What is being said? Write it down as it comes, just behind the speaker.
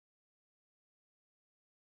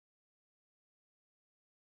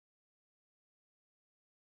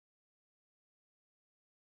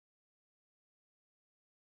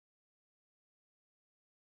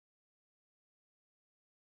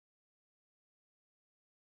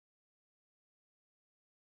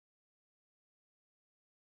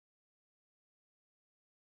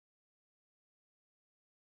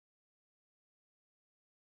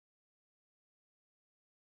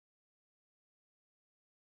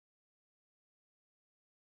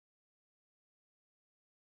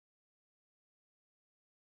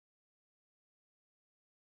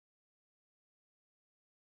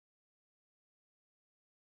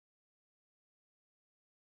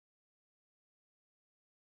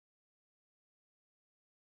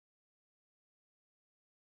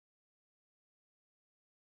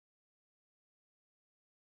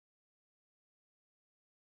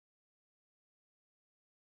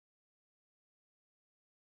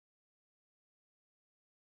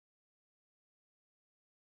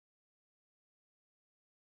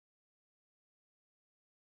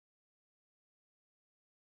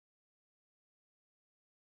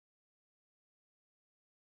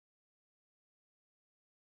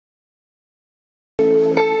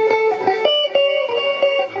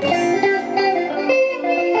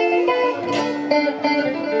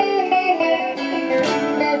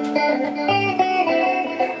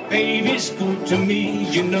me,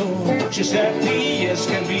 you know. She said, yes,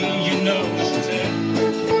 can be, you know. She said,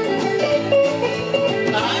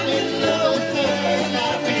 I'm in love with her and I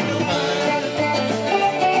feel fine.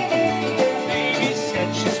 Baby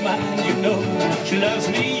said she's mine, you know. She loves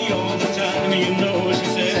me all the time, you know. She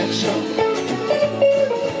said, so.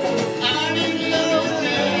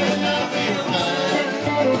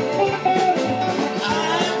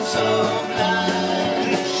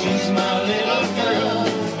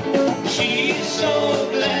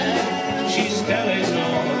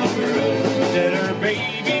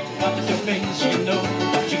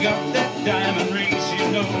 Got that diamond ring, you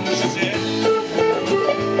know, she said.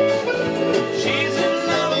 She's in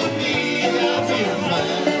love with me, I feel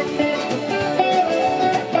fine.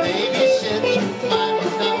 Baby said you might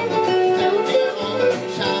know, tell me all the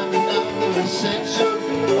time, you know, and said so.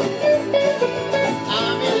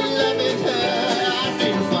 I'm in love with her, I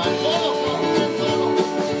feel fine.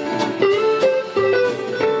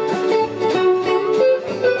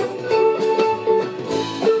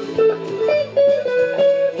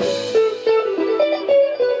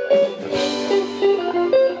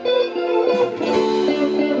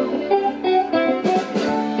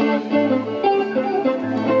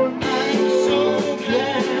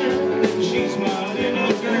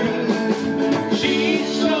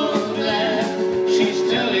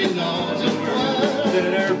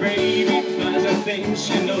 Things,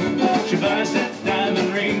 you know, she buys that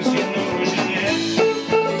diamond rings, you know, she said.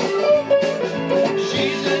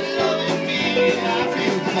 She's in love with me, I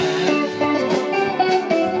feel fine.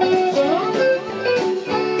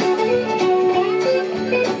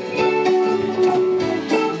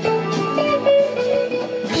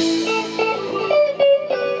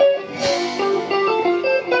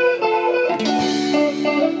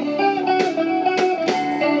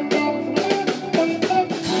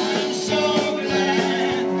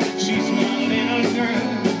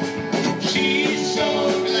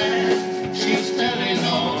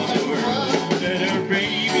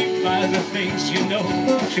 Things, you know,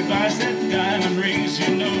 she buys that diamond rings,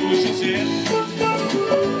 you know, she said.